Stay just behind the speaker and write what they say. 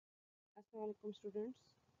Assalamualaikum students.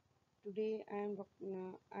 Today I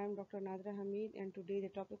am Dr. Nadra Hamid, and today the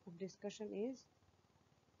topic of discussion is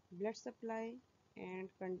blood supply and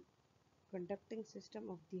conducting system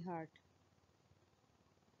of the heart.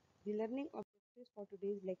 The learning objectives for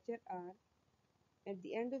today's lecture are: at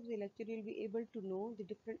the end of the lecture you will be able to know the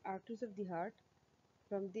different arteries of the heart,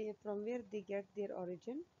 from where they get their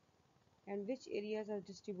origin and which areas are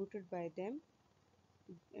distributed by them,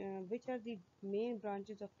 which are the main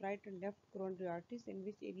branches of right and left coronary arteries and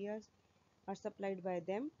which areas are supplied by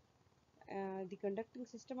them, the conducting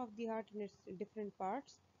system of the heart in its different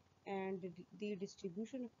parts, and the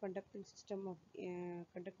distribution of conductor system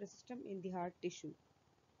in the heart tissue.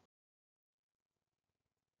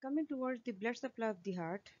 Coming towards the blood supply of the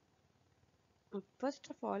heart, first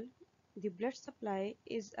of all, the blood supply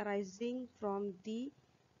is arising from the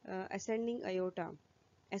ascending aorta.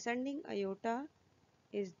 Ascending aorta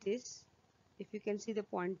is this. If you can see the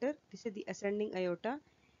pointer, this is the ascending aorta,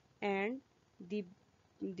 and the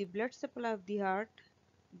blood supply of the heart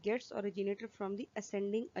gets originated from the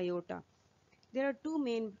ascending aorta. There are two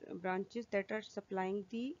main branches that are supplying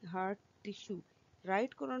the heart tissue,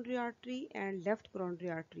 right coronary artery and left coronary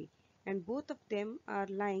artery, and both of them are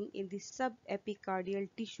lying in the subepicardial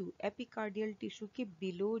tissue. Epicardial tissue के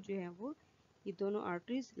below जो है वो ये दोनों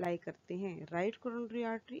arteries lie करते हैं, right coronary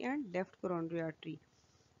artery and left coronary artery.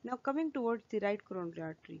 Now coming towards the right coronary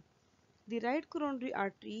artery. The right coronary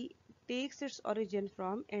artery takes its origin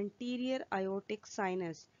from anterior aortic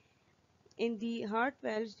sinus. In the heart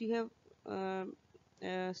valves, you have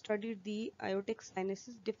studied the aortic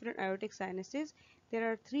sinuses, different aortic sinuses.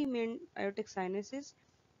 There are three main aortic sinuses.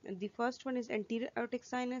 The first one is anterior aortic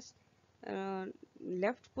sinus, uh,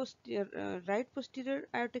 right posterior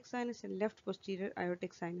aortic sinus, and left posterior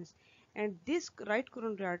aortic sinus. And this right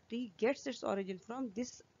coronary artery gets its origin from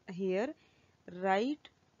this here right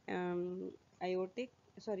um,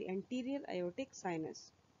 anterior aortic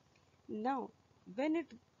sinus. Now, when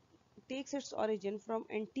it takes its origin from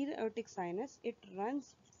anterior aortic sinus, it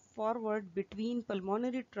runs forward between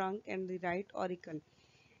pulmonary trunk and the right auricle.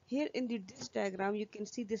 Here in this diagram, you can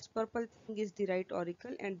see this purple thing is the right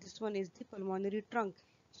auricle and this one is the pulmonary trunk.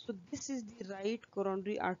 So this is the right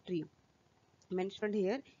coronary artery mentioned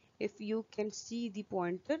here. If you can see the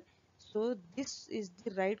pointer, so this is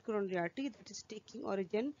the right coronary artery that is taking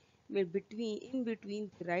origin in between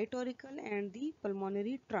the right auricle and the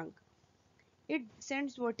pulmonary trunk. It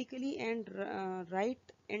descends vertically and right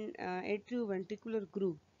and atrioventricular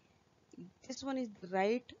groove. This one is the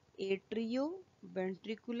right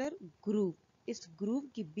atrioventricular groove. इस groove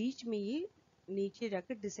के बीच में ये नीचे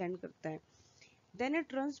जाकर descend करता है. Then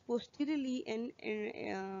it runs posteriorly in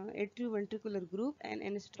atrioventricular groove and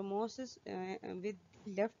anastomoses with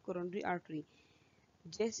the left coronary artery.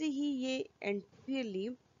 जैसे ही ये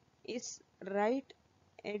anteriorly इस right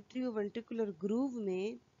atrioventricular groove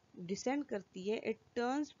में descend करती है, it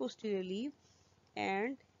turns posteriorly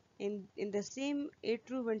and in the same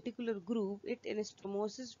atrioventricular groove it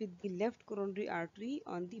anastomoses with the left coronary artery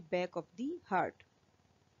on the back of the heart.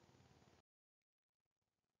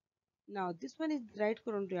 Now this one is the right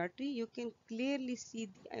coronary artery. You can clearly see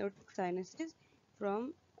the aortic sinuses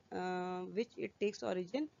from which it takes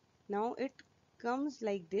origin. Now it comes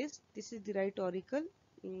like this. This is the right auricle.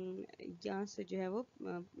 यहाँ से जो है वो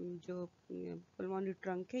जो pulmonary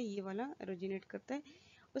trunk है ये वाला originate करता है.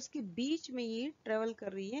 उसके बीच में ये travel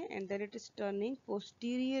कर रही है and then it is turning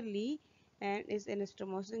posteriorly and is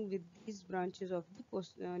anastomosing with these branches of the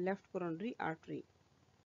left coronary artery.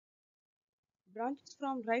 Branches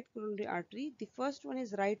from right coronary artery. The first one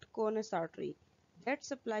is right conus artery that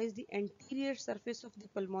supplies the anterior surface of the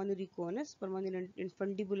pulmonary conus. Pulmonary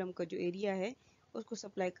infundibulum का जो area है उसको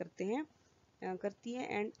supply करती है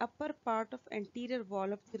and upper part of anterior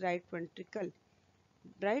wall of the right ventricle.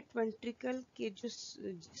 Right ventricle के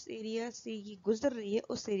जिस area से ये गुजर रही है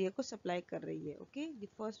उस एरिया को सप्लाई कर रही है. Okay, the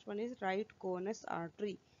first one is right conus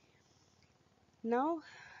artery. Now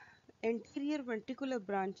anterior ventricular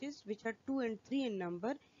branches which are 2 and 3 in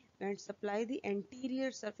number and supply the anterior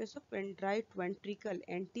surface of right ventricle.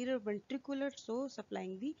 Anterior ventricular, so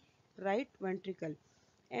supplying the right ventricle,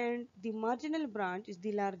 and the marginal branch is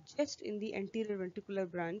the largest in the anterior ventricular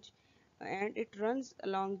branch and it runs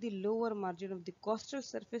along the lower margin of the costal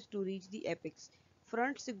surface to reach the apex.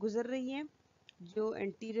 Front से गुजर रही है जो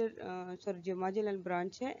anterior जो marginal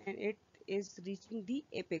branch है and it is reaching the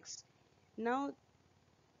apex. Now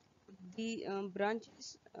the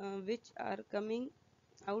branches which are coming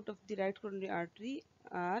out of the right coronary artery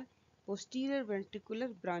are posterior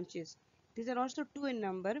ventricular branches. These are also 2 in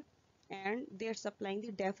number and they are supplying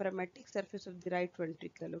the diaphragmatic surface of the right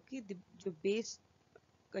ventricle. Okay, the base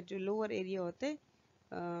का जो lower area होता है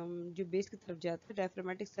जो base की तरफ जाता है,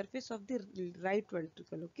 diaphragmatic surface of the right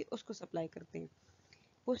ventricle, okay, उसको सप्लाई करते हैं।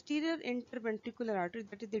 Posterior interventricular artery,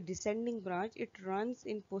 that is the descending branch, it runs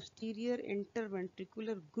in posterior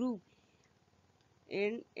interventricular groove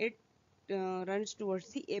and it runs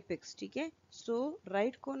towards the apex, ठीक है। So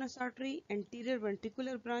right conus artery, anterior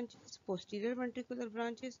ventricular branches, posterior ventricular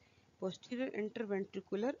branches, posterior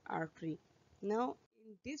interventricular artery. Now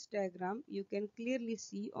in this diagram you can clearly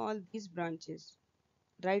see all these branches.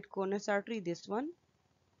 Right conus artery, this one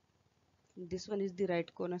is the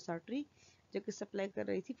right conus artery जो कि supply कर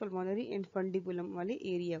रही थी pulmonary infundibulum वाले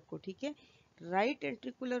area को, ठीक है। Right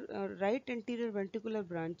anterior ventricular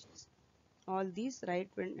branches, all these right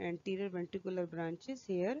anterior ventricular branches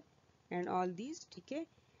here and all these, ठीक है।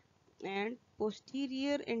 and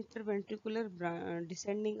posterior interventricular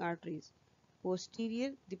descending arteries, posterior,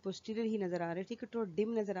 the posterior ही नजर आ रहे हैं, ठीक है, थोड़ा dim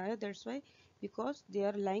नजर आ रहा है, that's why because they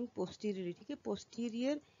are lying posteriorly, ठीक है,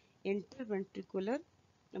 posterior interventricular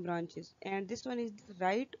branches, and this one is the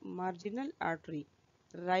right marginal artery,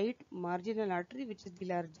 which is the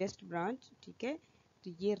largest branch, ठीक है।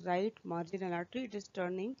 तो ये right marginal artery, it is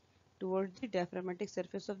turning towards the diaphragmatic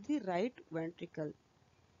surface of the right ventricle.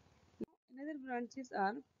 Now another branches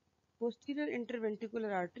are posterior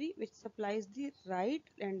interventricular artery, which supplies the right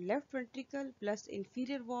and left ventricle plus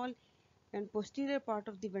inferior wall and posterior part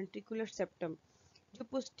of the ventricular septum. जो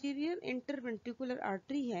posterior interventricular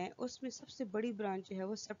artery है उसमें सबसे बड़ी branch है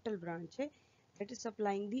वो septal branch है, that is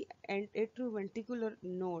supplying the atrioventricular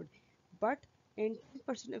node, but in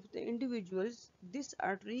 10% of the individuals this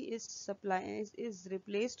artery is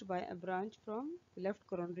replaced by a branch from left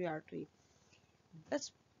coronary artery.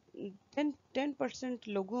 Thus 10%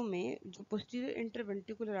 लोगों में जो posterior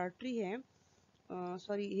interventricular artery है,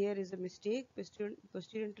 sorry here is a mistake,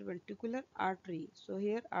 posterior interventricular artery, so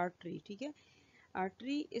here artery, ठीक है,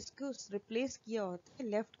 artery इसको replace किया होता है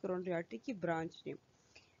लेफ्ट कोरोनरी आर्टरी की ब्रांच ने।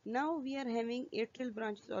 Now we are having atrial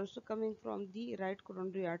branches also coming from the right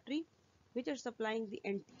coronary artery which are supplying the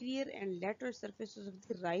anterior and lateral surfaces of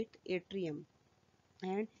the right atrium,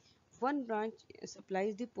 and one branch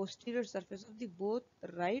supplies the posterior surface of the both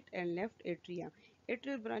right and left atria.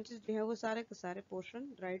 Atrial branches जो है वो सारे के सारे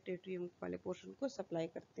portion right atrium वाले portion को supply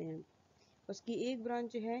करते हैं। उसकी एक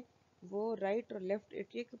ब्रांच है वो राइट और लेफ्ट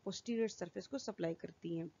एट्रिया के पोस्टीरियर सरफेस को सप्लाई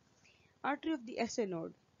करती हैं। Artery of the essay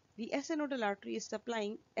node, the essay nodal artery is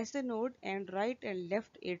supplying essay node and right and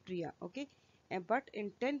left atria, okay, but in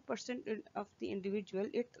 10% of the individual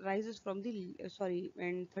it rises from the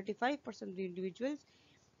and 35% of the individuals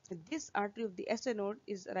this artery of the SA node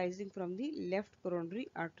is rising from the left coronary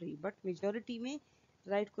artery, but majority में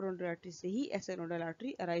right coronary artery से ही SA nodal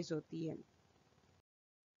artery arise होती है।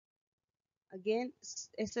 Again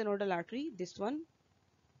SA nodal artery, this one,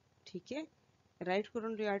 ठीक है, right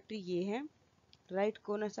coronary artery ये है, right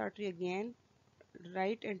conus artery again,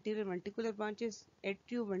 right anterior ventricular branches,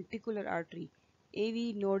 atrioventricular artery, AV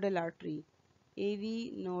nodal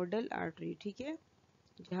artery, ठीक है,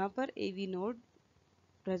 जहाँ पर AV node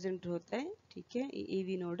प्रेजेंट होता है, ठीक है,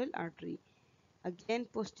 AV nodal artery. Again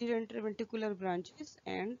posterior interventricular branches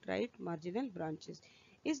and right marginal branches.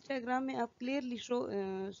 इस डायग्राम में आप क्लियरली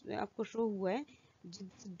आपको शो हुआ है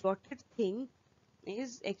dotted thing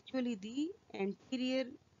is actually the anterior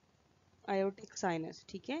aortic sinus,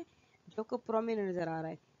 ठीक है, जो को prominent नजर आ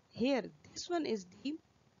रहा है। Here this one is the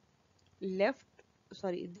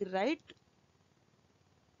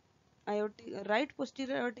right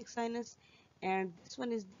posterior aortic sinus, and this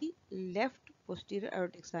one is the left posterior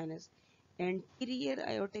aortic sinus. Anterior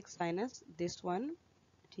aortic sinus, this one,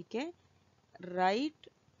 ठीक है, right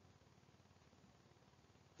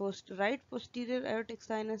posterior aortic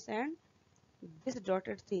sinus, and this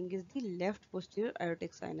dotted thing is the left posterior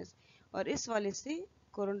aortic sinus, और इस वाले से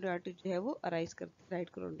coronary artery जो है वो arise करती है, right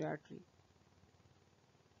coronary artery,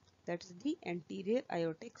 that is the anterior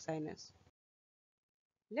aortic sinus.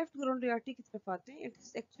 Left coronary artery की तरफ आते हैं, it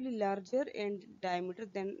is actually larger and diameter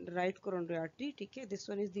then right coronary artery, ठीक है, this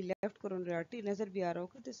one is the left coronary artery, नजर भी आ रहा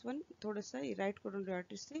होगा, दिस वन थोड़ा सा राइट कोरोनरी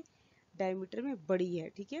आर्टरी से डायमीटर में बड़ी है,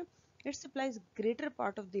 ठीक है। It supplies greater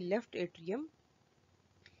part of the left atrium,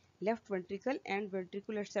 left ventricle and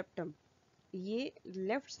ventricular septum, ये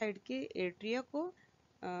लेफ्ट साइड के एट्रिया को,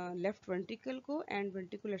 लेफ्ट वेंट्रिकल को एंड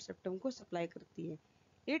वेंट्रिकुलर सेप्टम को सप्लाई करती है।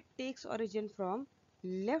 It takes origin from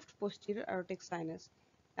left posterior aortic sinus,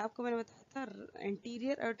 आपको मैंने बताया था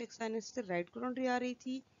एंटीरियर aortic sinus से राइट कोरोनरी आ रही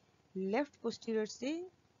थी, लेफ्ट पोस्टीरियर से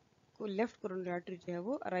को लेफ्ट कोरोनरी आर्टरी जो है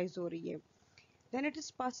वो अराइज हो रही है। Then it is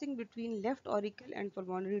passing between left auricle and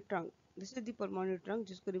pulmonary trunk, this is the pulmonary trunk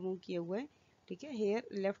जिसको रिमूव किया हुआ है, ठीक है, हेयर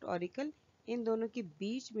लेफ्ट ऑरिकल इन दोनों के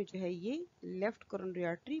बीच में जो है ये लेफ्ट कोरोनरी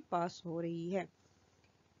आर्टरी पास हो रही है।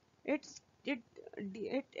 It's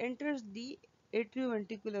it enters the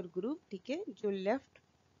atrioventricular groove, ठीक है, जो लेफ्ट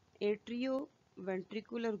एट्रियो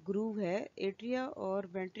वेंट्रिकुलर ग्रूव है, एट्रिया और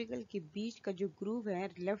वेंट्रिकल के बीच का जो ग्रूव है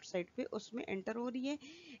लेफ्ट साइड पे, उसमें एंटर हो रही है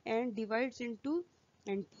and divides into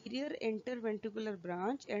anterior interventricular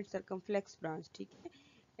branch and circumflex branch, ठीक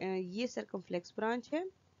है। ये सर्कमफ्लेक्स ब्रांच है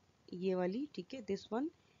ये वाली, ठीक है, this one,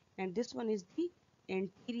 and this one is the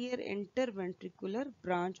anterior interventricular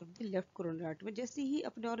branch of the left coronary artery. जैसे ही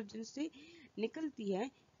अपने ओरिजिन से निकलती है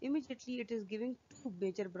immediately it is giving two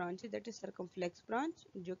major branches, that is circumflex branch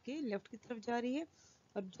जो कि लेफ्ट की तरफ जा रही है,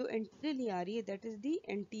 और जो एंटीरियरली आ रही है that is the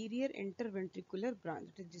anterior interventricular branch,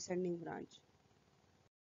 that is descending branch।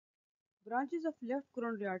 Branches of left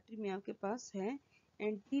coronary artery में आपके पास है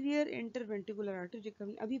एंटीरियर इंटरवेंट्रिकुलर आर्टरी जो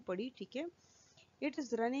हमने अभी पढ़ी, ठीक है। It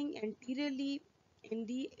is running anteriorly in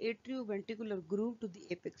the atrioventricular groove to the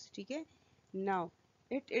apex, ठीक है। Now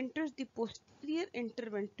it enters the posterior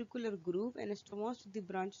interventricular groove and stomachs to the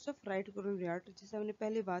branches of right coronary artery। जैसे हमने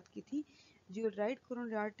पहले बात की थी, जो राइट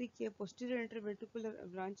कोरोनरी आर्टरी की posterior interventricular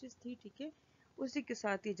branches थी, ठीक है, उसी के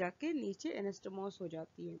साथ ही जाके नीचे एनास्टोमोस हो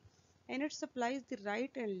जाती है and it supplies the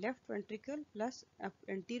right and left ventricle plus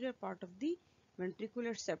anterior part of the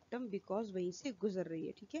ventricular septum because वहीं से गुजर रही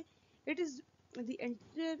है, ठीक है। It is the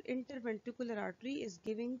anterior interventricular artery is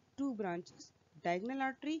giving two branches, diagonal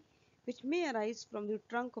artery which may arise from the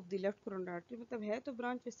trunk of the left coronary artery, मतलब है तो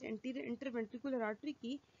ब्रांच वैसे anterior interventricular artery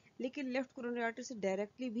की, लेकिन left coronary artery से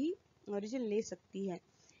directly भी origin ले सकती है।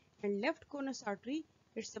 and left conus artery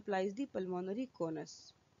it supplies the pulmonary conus।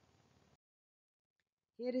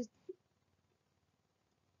 here is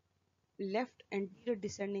left anterior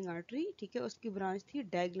descending artery, ठीक है, उसकी ब्रांच थी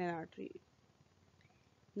diagonal artery.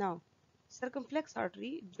 Now circumflex artery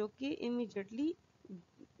जो कि इमीडिएटली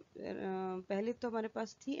पहले तो हमारे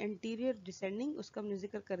पास थी एंटीरियर डिसेंडिंग, उसका हमने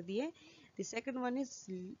जिक्र कर दिया है। The second one is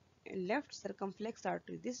left circumflex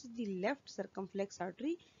artery, this is the left circumflex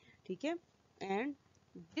artery, ठीक है। And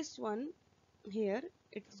this one here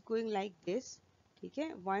it is going like this, ठीक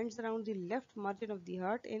है, winds around the left margin of the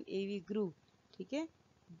heart in AV groove, ठीक है।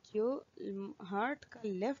 जो heart का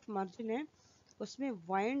left margin है उसमें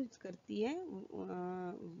वाइंड करती है,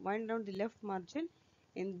 wind around the left margin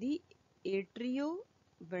in the atrio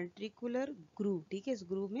ventricular groove, ठीक है, इस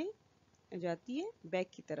ग्रूव में जाती है बैक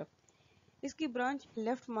की तरफ। इसकी branch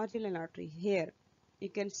left marginal artery, hair you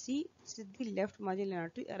can see the left marginal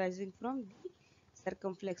artery arising from the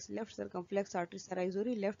circumflex, left circumflex artery से अराइज हो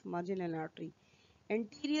रही left marginal artery.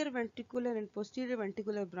 Anterior ventricular and posterior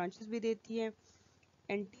ventricular branches भी देती है,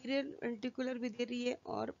 एंटीरियर वेंट्रिकुलर भी दे रही है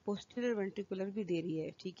और पोस्टीरियर वेंट्रिकुलर भी दे रही है,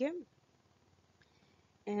 ठीक है।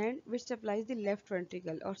 And which supplies the left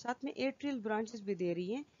ventricle, और साथ में एट्रियल ब्रांचेस भी दे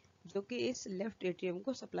रही है जो कि इस लेफ्ट एट्रियम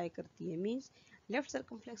को सप्लाई करती है। Means left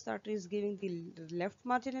circumflex artery is giving the left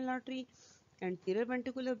marginal artery, anterior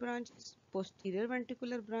ventricular branches, posterior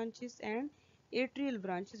ventricular branches and atrial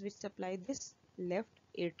branches which supply this left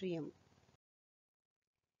atrium।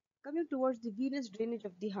 Coming towards the venous drainage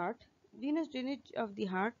of the heart, venous drainage of the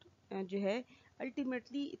heart जो है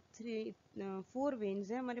ultimately four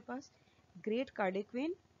veins है हमारे पास, great cardiac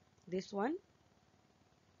vein this one,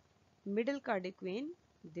 middle cardiac vein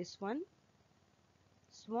this one,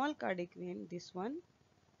 small cardiac vein this one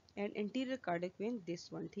and anterior cardiac vein this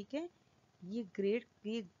one, ठीक है। ये great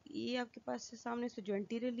ये आपके पास से सामने से जो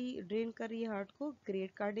एंटीरियरली ड्रेन कर रही है हार्ट को,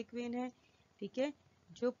 ग्रेट कार्डिक वेन है, ठीक है।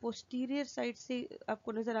 जो पोस्टीरियर साइड से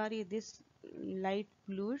आपको नजर आ रही है this light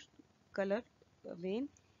bluish colour when,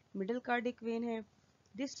 middle cardiac when है।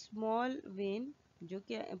 दिस स्मॉल वेन जो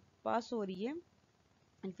कि पास हो रही है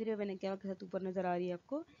इंफीरियर वेन क्या के साथ ऊपर नजर आ रही है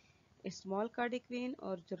आपको, स्मॉल कार्डिक वेन,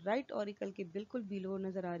 और जो राइट ऑरिकल के बिल्कुल बिलो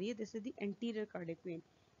नजर आ रही है this is the anterior cardiac when.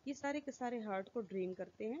 ये सारे के सारे हार्ट को ड्रेन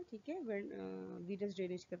करते हैं, ठीक है, वीनस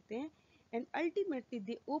ड्रेनेज करते हैं and ultimately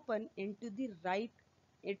they open into the right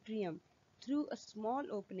atrium through a small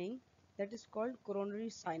opening that is called coronary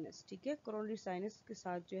sinus, ठीक है। कोरोनरी साइनस के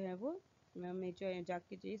साथ जो है वो में जो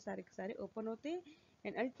जाके जो सारे के सारे ओपन होते हैं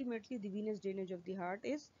and ultimately the Venus drainage of the heart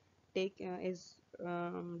is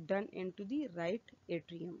done into the right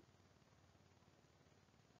atrium।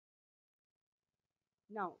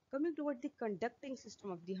 Now, coming toward the conducting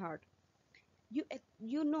system of the heart,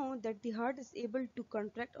 you know that the heart is able to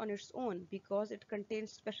contract on its own because it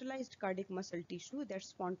contains specialized cardiac muscle tissue that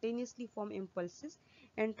spontaneously form impulses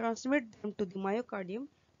and transmit them to the myocardium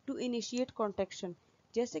to initiate contraction।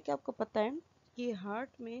 जैसे कि आपको पता है कि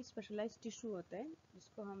heart में specialised tissue होता है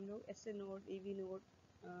जिसको हम लोग SA node, AV node,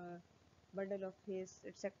 bundle of हेस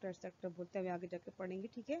etcetera etcetera बोलते हैं, आगे जाके पढ़ेंगे,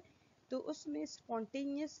 ठीक है। तो उसमें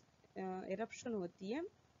स्पॉन्टेनियस eruption होती है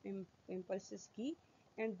impulses की,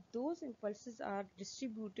 and those impulses are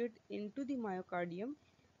distributed into the myocardium,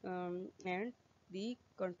 and the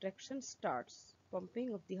contraction starts,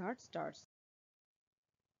 pumping of the heart starts.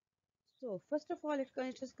 So first of all,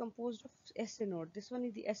 it is composed of SA node. This one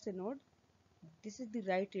is the SA node. This is the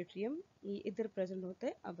right atrium. ये इधर present होता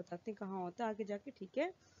है. अब बताते हैं कहाँ होता है आगे जाके, ठीक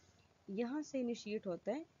है. यहाँ से initiate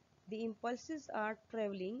होता है. The impulses are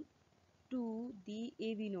traveling to the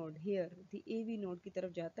AV node. Here the AV node की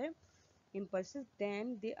तरफ जाता है impulses.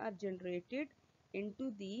 Then they are generated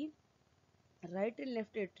into the right and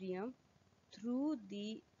left atrium through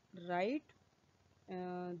the right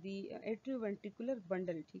the atrioventricular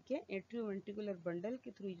bundle, ठीक है. एट्रियोवेंट्रिकुलर बंडल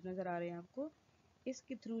के through नजर आ रहे हैं आपको.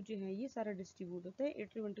 इसके थ्रू जो है ये सारा डिस्ट्रीब्यूट होता है.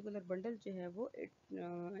 एट्रियोवेंट्रिकुलर बंडल जो है वो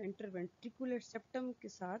इंटरवेंट्रिकुलर सेप्टम के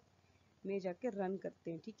साथ में जाके रन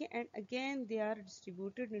करते हैं, ठीक है. And again they are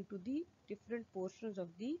distributed into the different portions of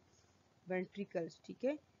the ventricles, ठीक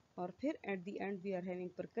है. और फिर at the end we are having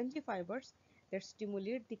Purkinje fibres that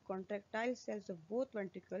stimulate the contractile cells of both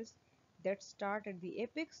ventricles that start at the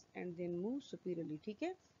apex and then move superiorly, ठीक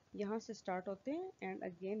है. यहाँ से start होते हैं and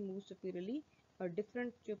again move superiorly, और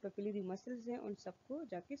different जो papillary muscles हैं उन सबको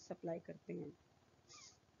जाके supply करते हैं.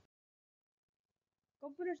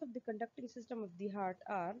 Components of the conducting system of the heart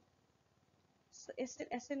are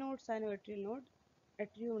SA node, sinoatrial node,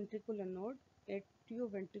 atrioventricular node,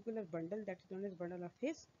 atrioventricular bundle that is known as bundle of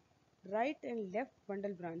His, right and left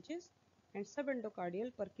bundle branches, and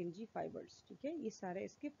subendocardial Purkinje fibers, ठीक है. ये सारे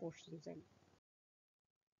इसके portions हैं.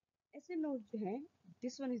 SA node जो है,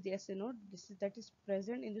 this one is the SA node. This is that is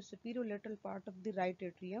present in the superior lateral part of the right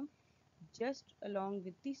atrium, just along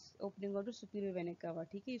with this opening of the superior vena cava,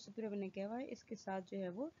 ठीक है. ये superior vena cava है, इसके साथ जो है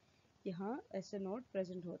वो यहाँ SA node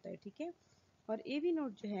present होता है, ठीक है. और AV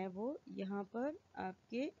node जो है वो यहाँ पर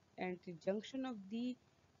आपके entry junction of the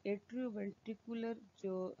atrioventricular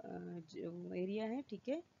जो एरिया है, ठीक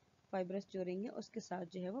है, फाइब्रस जो रिंग है उसके साथ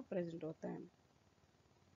जो है वो प्रेजेंट होता है.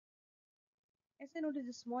 SA node is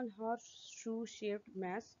a small horseshoe shaped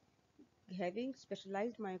mass having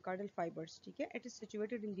specialized myocardial fibers, ठीक है. It is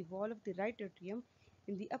situated in the wall of the right atrium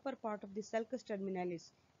in the upper part of the sulcus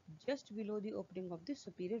terminalis, just below the opening of the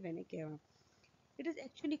superior vena cava. It is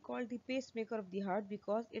actually called the pacemaker of the heart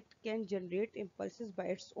because it can generate impulses by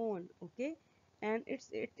its own, okay, and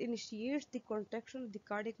it initiates the contraction of the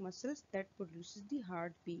cardiac muscles that produces the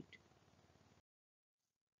heartbeat.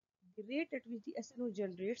 The rate at which the SA node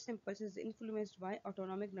generates impulses is influenced by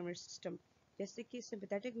autonomic nervous system. जैसे कि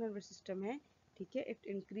sympathetic nervous system है, ठीक है,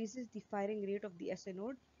 it increases the firing rate of the SA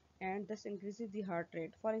node and thus increases the heart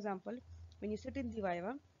rate. For example, when you sit in the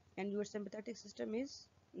viva and your sympathetic system is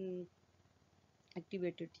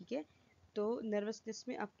activated, ठीक है, तो nervousness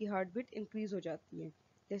में आपकी heart beat increase हो जाती है.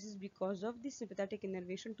 This is because of the sympathetic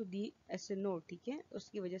innervation to the SA node, ठीक है,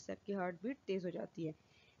 उसकी वजह से आपकी हार्ट बीट तेज हो जाती है.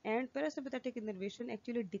 And parasympathetic innervation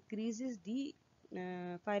actually decreases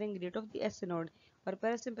the firing rate of the SA node. और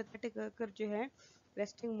पैरासिम्पैथेटिक अगर जो है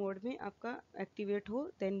रेस्टिंग मोड में आपका एक्टिवेट हो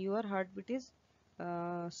then your heart beat is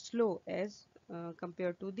slow as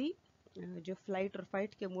compare to the जो फ्लाइट और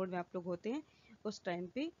फाइट के मोड में आप लोग होते हैं उस टाइम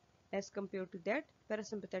पे. As compared to that,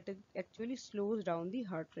 parasympathetic actually slows down the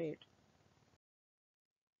heart rate.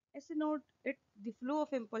 SA node, the flow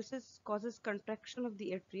of impulses causes contraction of the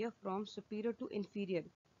atria from superior to inferior,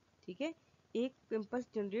 ठीक है. एक impulse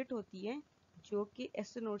generate होती है जो कि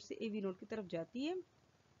SA node से AV node की तरफ जाती है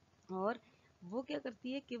और वो क्या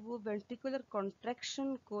करती है कि वो ventricular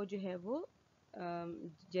contraction को जो है वो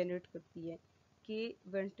generate करती है कि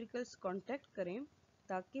ventricles contract करें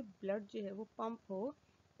ताकि blood जो है वो pump हो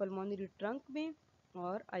pulmonary trunk में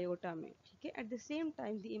और aorta में, ठीक है. At the same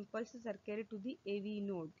time the impulses are carried to the AV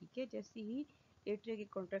node, ठीक है. जैसे ही atria की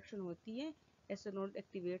contraction होती है SA node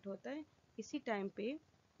activate होता है, इसी टाइम पे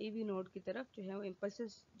AV node की तरफ जो है वो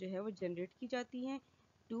impulses जो है वो generate की जाती हैं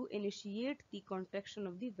to initiate the contraction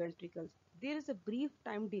of the ventricles. There is a brief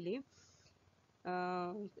time delay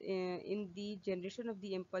in the generation of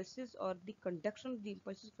the impulses or the conduction of the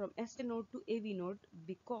impulses from SA node to AV node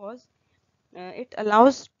because it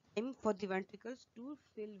allows time for the ventricles to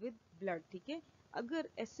fill with blood, ठीक है. अगर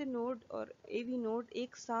SA node और AV node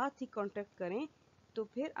एक साथ ही contract करें तो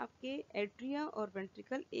फिर आपके एट्रिया और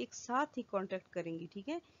वेंट्रिकल एक साथ ही कॉन्ट्रैक्ट करेंगे, ठीक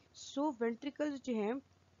है. सो वेंट्रिकल्स जो हैं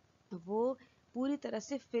वो पूरी तरह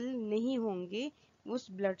से फिल नहीं होंगे उस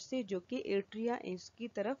ब्लड से जो कि एट्रिया इसकी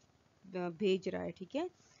तरफ भेज रहा है, ठीक है.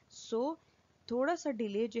 सो थोड़ा सा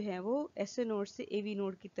डिले जो है वो SA node से AV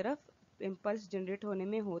node की तरफ इम्पल्स जनरेट होने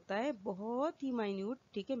में होता है, बहुत ही माइन्यूट,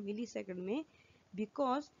 ठीक है, मिली सेकेंड में,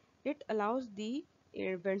 because it allows the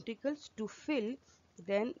ventricles to fill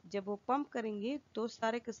then जब वो पंप करेंगे तो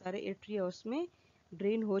सारे के सारे एट्रिया उसमें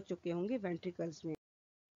ड्रेन हो चुके होंगे वेंट्रिकल्स में।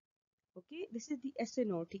 Okay, this is the SA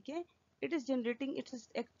node, ठीक है। It is generating, it is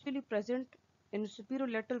actually present in superior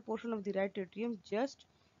lateral portion of the right atrium just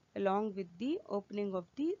along with the opening of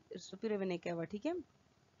the superior vena cava, ठीक है।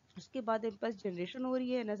 उसके बाद impulse generation हो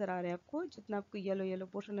रही है, नजर आ रहा है आपको, जितना आपको येलो येलो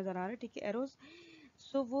पोर्शन नजर आ रहा है, ठीक है, एरोज।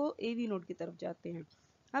 सो वो एवी नोड की तरफ जाते हैं।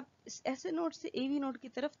 अब ऐसे नोड से एवी नोड की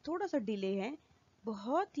तरफ थोड़ा सा डिले है,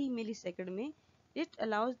 बहुत ही मिली सेकेंड में। It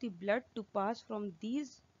allows the blood to pass from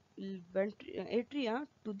these atria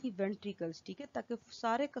to the ventricles, ठीक है, ताकि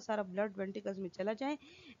सारे का सारा ब्लड वेंट्रिकल्स में चला जाए।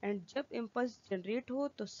 एंड जब इम्पल्स जनरेट हो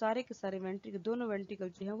तो सारे के सारे वेंट्रिकल, दोनों वेंट्रिकल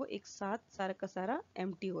जो है वो एक साथ सारा का सारा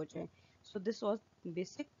एम्प्टी हो जाए। So this was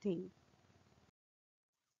basic thing.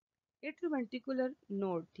 एट्रोवेंट्रिकुलर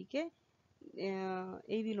node, ठीक है,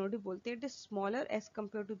 AV node बोलते हैं। It is smaller as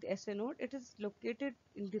compared to the SA node. It is located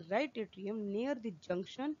in the right atrium near the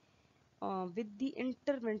junction with the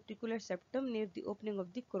interventricular septum near the opening of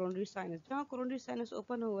the coronary sinus. जहाँ coronary sinus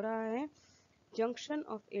open हो रहा है, junction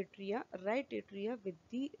of atria, right atria with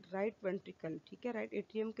the right ventricle, ठीक है, right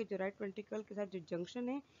atrium के जो right ventricle के साथ जो junction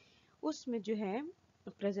है उसमें जो है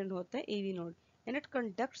present होता है AV node, and it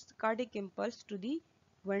conducts cardiac impulse to the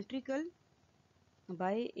ventricle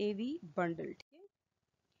by AV bundle.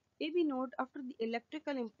 AV node, after the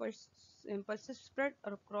electrical impulses spread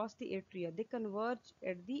across the atria, they converge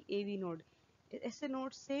at the AV node. ऐसे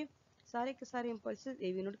node से सारे के सारे impulses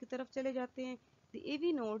AV node की तरफ चले जाते हैं. The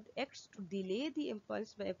AV node acts to delay the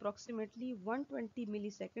impulse by approximately 120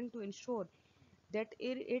 milliseconds to ensure that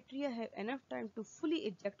atria have enough time to fully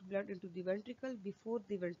eject blood into the ventricle before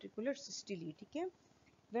the ventricular systole, ठीक है।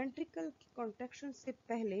 Ventricle की contraction से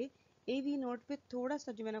पहले AV node पे थोड़ा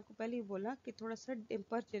सा, जो मैंने आपको पहले ही बोला कि थोड़ा सा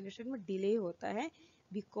इम्पल्स जनरेशन में डिले होता है,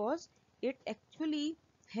 because it actually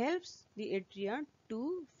helps the atria to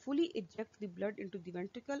fully eject the blood into the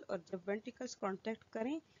ventricle, और जब वेंट्रिकल्स कॉन्ट्रैक्ट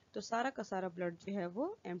करें तो सारा का सारा ब्लड जो है वो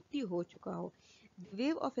एम्प्टी हो चुका हो। The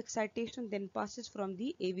wave of excitation then passes from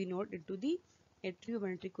the AV node into the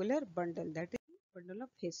atrioventricular bundle, that is bundle of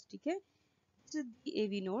his, ठीक है। This is the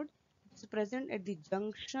AV node is present at the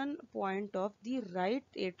junction point of the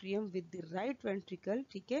right atrium with the right ventricle,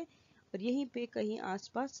 ठीक है। और यहीं पे कहीं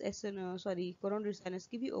आसपास coronary sinus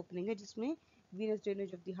की भी ओपनिंग है, जिसमें Venus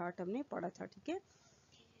drainage of the heart हमने पढ़ा था, ठीक है।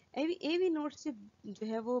 एवी नोड से जो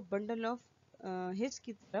है वो बंडल ऑफ हिस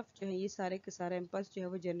की तरफ जो है ये सारे के सारे इम्पल्स जो है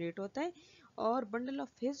वो जनरेट होता है, और बंडल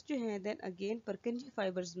ऑफ हिस जो है देन अगेन परकिंजी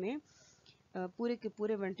फाइबर्स में पूरे के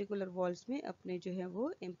पूरे वेंट्रिकुलर वॉल्स में अपने जो है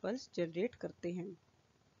वो इम्पल्स जनरेट करते हैं।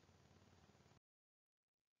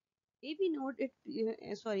 AV node,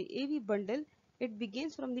 AV bundle, it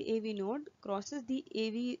begins from the AV node, crosses the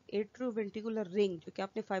AV atrioventricular ring, जो कि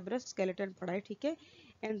आपने fibrous skeleton पढ़ा है, ठीक है,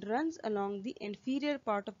 and runs along the inferior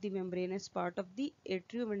part of the membranous part of the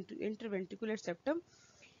interventricular septum.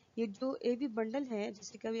 ये जो AV bundle है,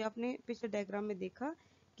 जैसे कभी आपने पिछले डायग्राम में देखा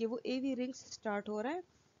कि वो AV ring से स्टार्ट हो रहा है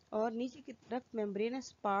और नीचे की तरफ membranous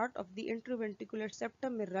part of the interventricular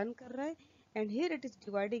septum में रन कर रहा है, and here it is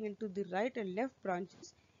dividing into the right and left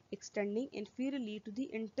branches, extending inferiorly to the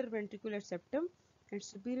interventricular septum and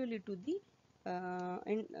superiorly to the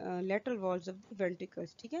lateral walls of the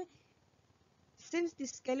ventricles, ठीक है। Since the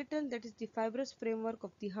skeleton, that is the fibrous framework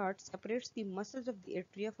of the heart, separates the muscles of the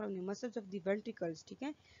atria from the muscles of the ventricles, ठीक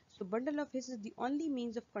है, so bundle of His is the only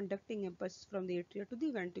means of conducting impulses from the atria to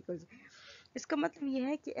the ventricles. इसका मतलब यह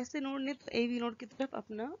है कि ऐसे node ने तो AV नोड की तरफ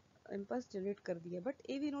अपना इम्पल्स जनरेट कर दिया, but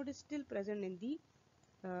AV node is still present in the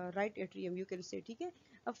right atrium, you can say, ठीक है।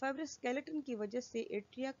 अब फाइब्रस स्केलेटन की वजह से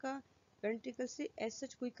एट्रिया का वेंट्रिकल से एज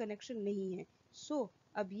सच कोई कनेक्शन नहीं है, सो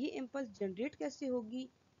अब ये इम्पल्स जनरेट कैसे होगी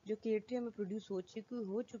जो कि एट्रिया में प्रोड्यूस हो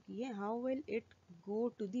चुकी है। How will it go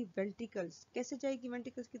to the ventricles, कैसे जाएगी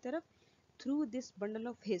वेंट्रिकल्स की तरफ, through this bundle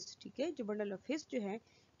of his, ठीक है। जो बंडल ऑफ हिस जो है,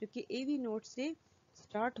 जो कि AV नोड से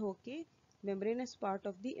स्टार्ट होके membranes part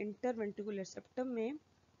of the interventricular septum में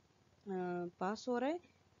पास हो रहा है,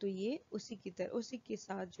 तो ये उसी के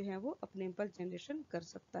साथ जो है वो अपने इम्पल्स जनरेशन कर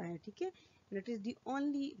सकता है, ठीक है। It is the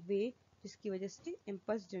only way जिसकी वजह से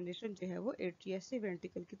इम्पल्स जनरेशन जो है वो एट्रिया से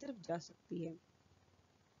वेंट्रिकल की तरफ जा सकती है।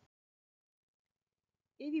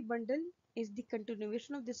 AV bundle is the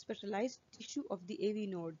continuation of the specialized tissue of the AV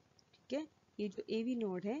node, ठीक है। ये जो AV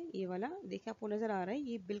node है, ये वाला देखिए आपको नजर आ रहा है,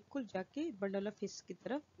 ये बिल्कुल जाके बंडल ऑफ हिस की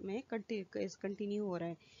तरफ में कंटिन्यू हो रहा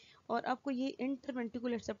है, और आपको ये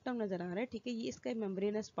इंटरवेंट्रिकुलर सेप्टम नजर आ रहा है, ठीक है, ये इसका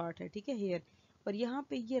मेम्ब्रेनस पार्ट है, ठीक है, हेयर, और यहाँ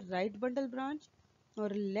पे ये राइट बंडल ब्रांच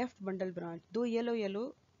और लेफ्ट बंडल ब्रांच, दो येलो येलो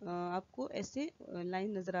आपको ऐसे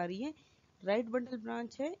लाइन नजर आ रही है। राइट बंडल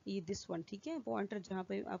ब्रांच है ये दिस वन, ठीक है, पॉइंटर जहाँ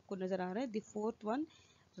पे आपको नजर आ रहा है, the fourth one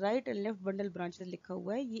right and left bundle branches लिखा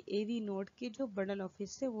हुआ है। ये एवी नोड के जो बंडल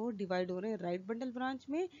ऑफिस है वो डिवाइड हो रहे हैं राइट बंडल ब्रांच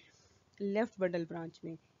में, लेफ्ट बंडल ब्रांच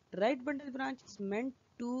में। Right bundle branch is meant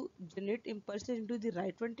to generate impulses into the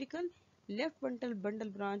right ventricle. Left bundle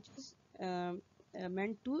branch is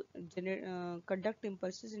meant to conduct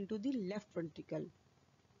impulses into the left ventricle.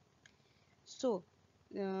 So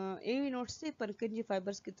AV node से परकिंजी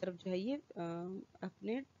fibres की तरफ जो है ये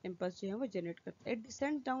अपने impulse जो है वो जनरेट करता है। It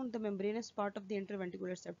descend down the membranes part of the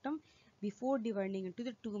interventricular septum before dividing into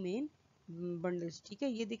the two main bundles. ठीक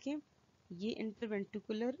है, ये देखें, ये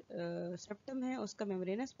इंटरवेंट्रिकुलर सेप्टम है, उसका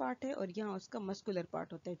मेम्ब्रेनस पार्ट है और यहाँ उसका मस्कुलर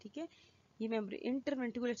पार्ट होता है। ठीक है, ये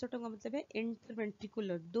इंटरवेंट्रिकुलर सेप्टम का मतलब है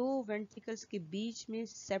इंटरवेंट्रिकुलर, दो वेंट्रिकल्स के बीच में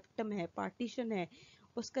सेप्टम है, पार्टीशन है,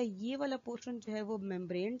 उसका ये वाला पोर्शन जो है वो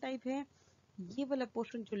मेम्ब्रेन टाइप है, ये वाला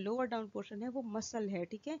पोर्शन जो लोअर डाउन पोर्शन है वो मसल है।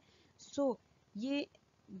 ठीक है, सो ये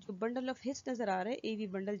जो बंडल ऑफ हिस नजर आ रहा है, एवी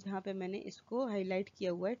बंडल, जहाँ पे मैंने इसको हाईलाइट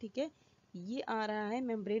किया हुआ है, ठीक है, ये आ रहा है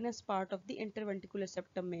membranes part of the interventricular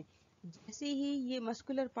septum में। जैसे ही ये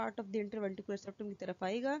muscular part of the interventricular septum की तरफ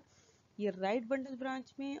आएगा, ये राइट बंडल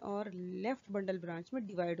ब्रांच में और लेफ्ट बंडल ब्रांच में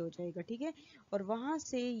डिवाइड हो जाएगा। ठीक है, और वहां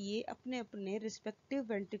से ये अपने अपने रिस्पेक्टिव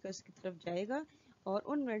वेंट्रिकल्स की तरफ जाएगा और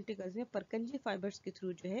उन वेंट्रिकल्स में परकंजी फाइबर्स के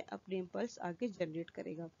थ्रू जो है अपने इम्पल्स आगे जनरेट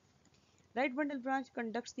करेगा। Right bundle branch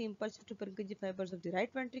conducts the impulses to Purkinje fibers of the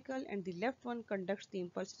right ventricle, and the left one conducts the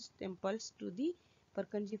impulse to the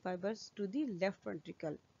Purkinje fibers to the left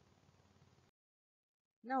ventricle.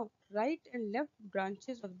 Now, right and left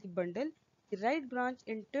branches of the bundle. The right branch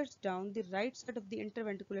enters down the right side of the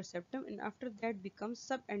interventricular septum and after that becomes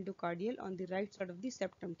subendocardial on the right side of the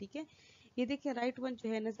septum. ठीक है, ये देखिए right one जो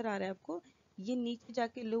है नजर आ रहा है आपको, ये नीचे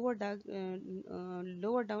जाके लोअर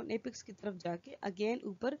डाउन एपिक्स की तरफ जाके अगेन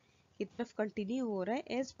ऊपर की तरफ कंटिन्यू हो रहा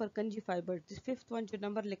है as Purkinje fibre. This fifth one जो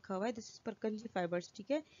नंबर लिखा हुआ है, दिस इज परकंजी फाइबर्स।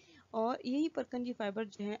 ठीक है, और यही परकंजी फाइबर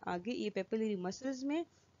जो है आगे ये पेपिलरी मसल्स में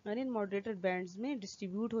और इन मॉडरेटर बैंड्स में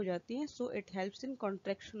डिस्ट्रीब्यूट हो जाती हैं, so it helps in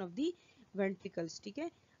contraction of the ventricles. ठीक है,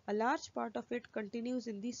 a large part of it continues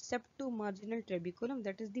in the septo marginal ट्रेबिकुलम,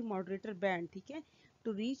 that is the moderator band, ठीक है,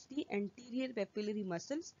 to reach the anterior papillary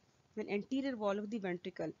muscles and anterior wall of the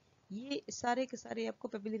ventricle. ये सारे के सारे आपको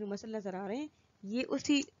papillary muscle नजर आ रहे हैं, ये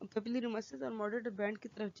उसी पेपिलरी मसल्स और मॉडरेटर बैंड की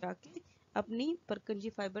तरफ जाके अपनी परकंजी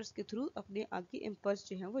फाइबर्स के थ्रू अपने आगे इम्पल्स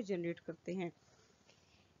जो है वो जनरेट करते हैं।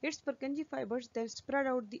 Its Purkinje fibers then spread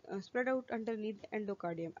out underneath the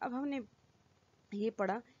endocardium. अब हमने ये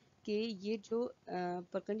पढ़ा कि ये जो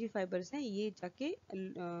परकंजी फाइबर्स हैं ये जाके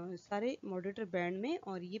सारे मॉडरेटर बैंड में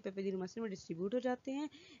और ये पेपिलरी मसल में डिस्ट्रीब्यूट हो जाते हैं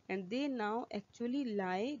and they now actually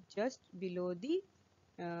lie just below the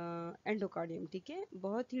endocardium. ठीक है,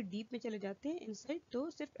 बहुत ही डीप में चले जाते हैं इनसाइड, तो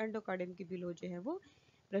सिर्फ एंडोकार्डियम के बिलो जो है वो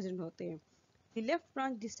प्रेजेंट होते हैं। The left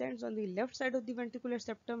branch descends on the left side of the ventricular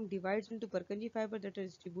septum, divides into Purkinje fiber that are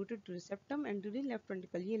distributed to the septum and to the left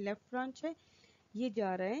ventricle. ये left branch है, ये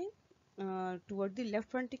जा रहा है toward the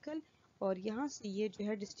left ventricle और यहाँ से ये जो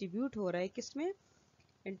है डिस्ट्रीब्यूट हो रहा है किसमें,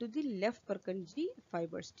 into the left Purkinje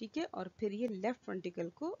fibers। ठीक है, और फिर ये left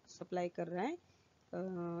ventricle को सप्लाई कर रहा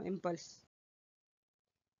है impulse.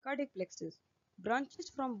 Cardiac plexus. Branches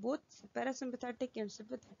from both parasympathetic and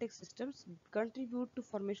sympathetic systems contribute to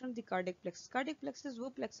formation of the cardiac plexus. Cardiac plexus वो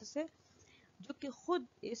plexus है जो कि खुद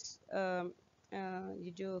इस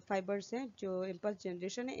ये जो फाइबर्स हैं जो इम्पल्स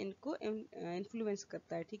जनरेशन है इनको इन्फ्लुएंस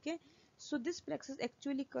करता है। ठीक है, so this plexus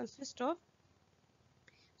actually consist of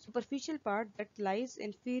superficial part that lies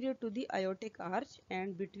inferior to the aortic arch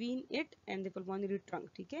and between it and the pulmonary trunk।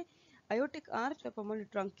 ठीक है, aortic arch और pulmonary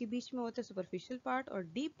trunk के बीच में होता है superficial part और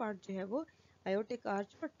deep part जो है वो aortic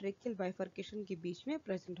arch और tracheal bifurcation के बीच में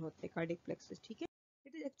present होते हैं cardiac plexus। ठीक है,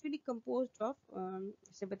 it is actually composed of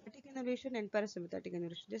sympathetic innervation and parasympathetic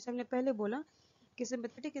innervation। जैसे हमने पहले बोला कि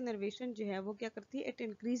sympathetic innervation जो है वो क्या करती है, it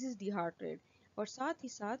increases the heart rate और साथ ही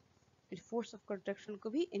साथ फोर्स ऑफ कंट्रैक्शन को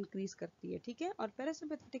भी इंक्रीज करती है। ठीक है, और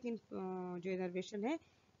पैरासिम्पैथेटिक जो इनर्वेशन है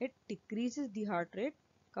it decreases the heart rate,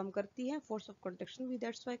 कम करती है, फोर्स ऑफ कंट्रैक्शन भी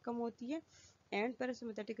दैट्स वाई कम होती है and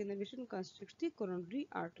parasympathetic innervation कंस्ट्रिक्ट्स the coronary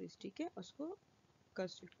arteries. ठीक है, उसको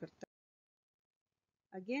कंस्ट्रिक्ट करता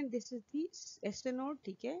है। Again this is the ester node.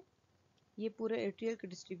 ठीक है, ये पूरा एट्रियल का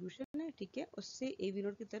डिस्ट्रीब्यूशन है। ठीक है, उससे एवी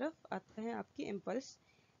नोड की तरफ आता है आपके impulse.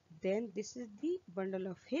 Then this is the bundle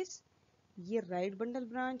of his, ये राइट बंडल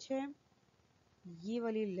ब्रांच है, ये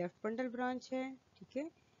वाली लेफ्ट बंडल ब्रांच है। ठीक है,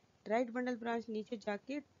 राइट बंडल ब्रांच नीचे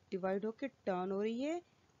जाके डिवाइड होके टर्न हो रही है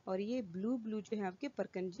और ये ब्लू ब्लू जो है आपके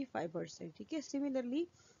परकंजी फाइबर्स है। ठीक है, सिमिलरली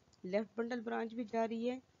लेफ्ट बंडल ब्रांच भी जा रही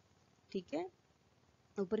है। ठीक है,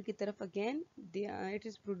 ऊपर की तरफ again it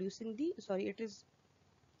is producing the sorry it is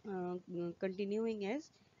continuing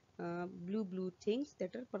as blue things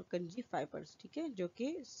that are Purkinje fibres, ठीक है, जो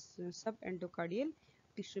कि सब एंडोकार्डियल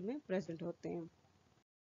टिश्यू में प्रेजेंट होते हैं।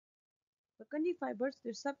 Purkinje fibers,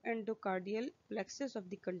 the subendocardial plexus of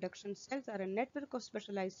the conduction cells, are a network of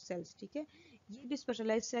specialized cells, ठीक है, ये भी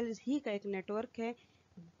specialized cells ही का एक network है।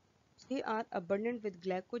 They are abundant with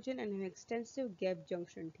glycogen and an extensive gap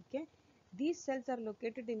junction, ठीक है। These cells are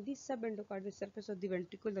located in the subendocardial surface of the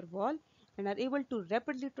ventricular wall and are able to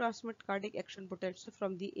rapidly transmit cardiac action potential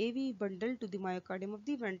from the AV bundle to the myocardium of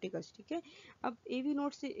the ventricles, ठीक है। अब AV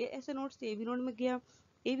node से ऐसे node से AV node में गया,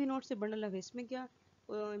 AV node से bundle of His में गया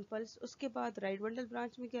इम्पल्स, उसके बाद राइट बंडल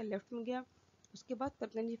ब्रांच में गया, लेफ्ट में गया, उसके बाद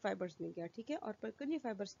परकंजी फाइबर्स में गया, ठीक है। और परकंजी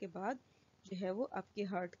फाइबर्स के बाद जो है वो आपके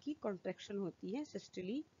हार्ट की कॉन्ट्रैक्शन होती है,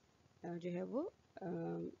 सिस्टली जो है वो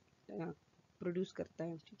प्रोड्यूस करता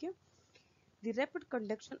है, ठीक है। The rapid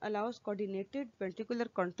conduction allows coordinated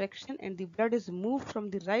ventricular contraction and the blood is moved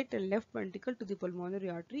from the right and left ventricle to the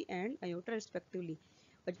pulmonary artery and aorta respectively।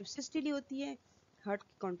 और जब सिस्टली होती है, हार्ट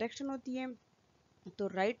की कॉन्ट्रैक्शन होती है, तो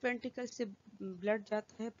राइट वेंट्रिकल से ब्लड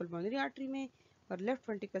जाता है पल्मोनरी आर्टरी में और लेफ्ट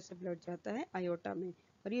वेंट्रिकल से ब्लड जाता है आयोटा में,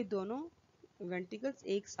 और ये दोनों वेंट्रिकल्स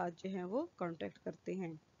एक साथ जो है वो कॉन्ट्रैक्ट करते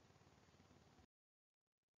हैं।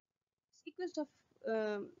 Sequence of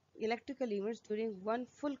electrical events during one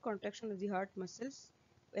full contraction of the heart muscles,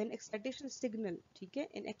 an excitation signal, ठीक है,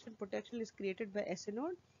 an action potential is created by SA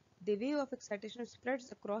node. The wave of excitation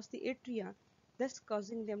spreads across the atria, thus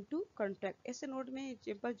causing them to contract। SA node में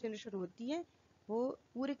impulse generation होती है, वो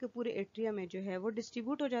पूरे के पूरे atria में जो है वो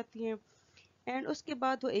डिस्ट्रीब्यूट हो जाती हैं, एंड उसके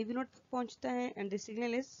बाद वो AV नोड तक पहुंचता है and the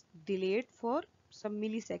signal is delayed for some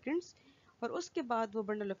milli seconds, और उसके बाद वो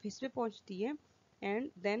बंडल ऑफ हिस पे पहुंचती है and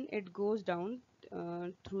then it goes down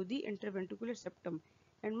through the interventricular septum,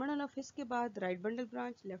 and bundle of his के बाद right bundle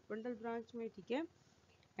branch, left bundle branch में, ठीक है,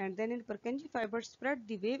 and then in Purkinje fibers spread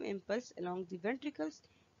the wave impulse along the ventricles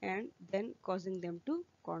and then causing them to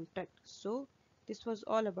contract. So this was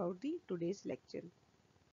all about the today's lecture.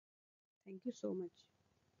 Thank you so much.